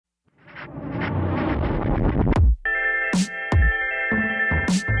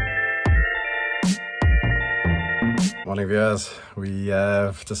morning, viewers. We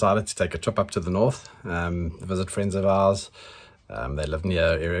have decided to take a trip up to the north, visit friends of ours. They live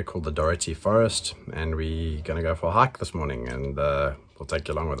near an area called the Dorothy Forest, and we're going to go for a hike this morning, and we'll take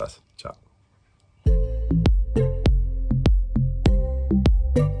you along with us. Ciao.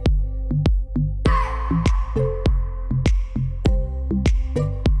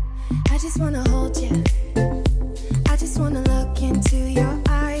 I just want to hold you. I just want to look into your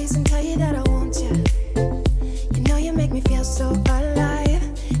eyes and tell you that I want you. You know you make me feel so alive.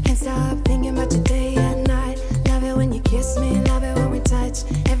 Can't stop thinking about you day and night. Love it when you kiss me, love it when we touch.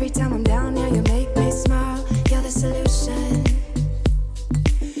 Every time I'm down here you make me smile. You're the solution.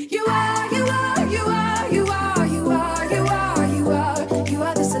 You are, you are, you are, you are, you are, you are, you are. You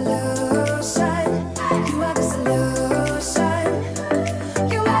are the solution. You are the solution.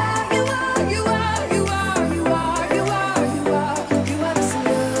 You are, you are, you are, you are, you are, you are, you are. You are the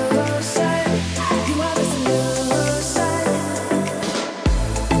solution. You are the solution.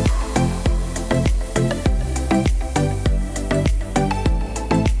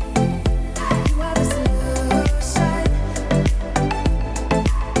 You are the solution.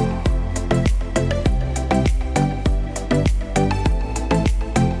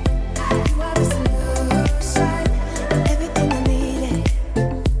 You are the solution. Everything I needed.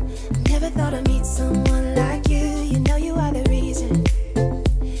 Never thought I'd meet someone like you. You know you are the reason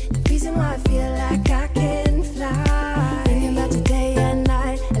why I feel like I can fly. Thinking about you day and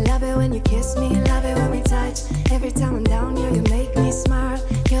night. I love it when you kiss me, love it when we touch. Every time I'm down here, you make me smile.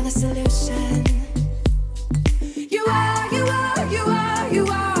 You're the solution.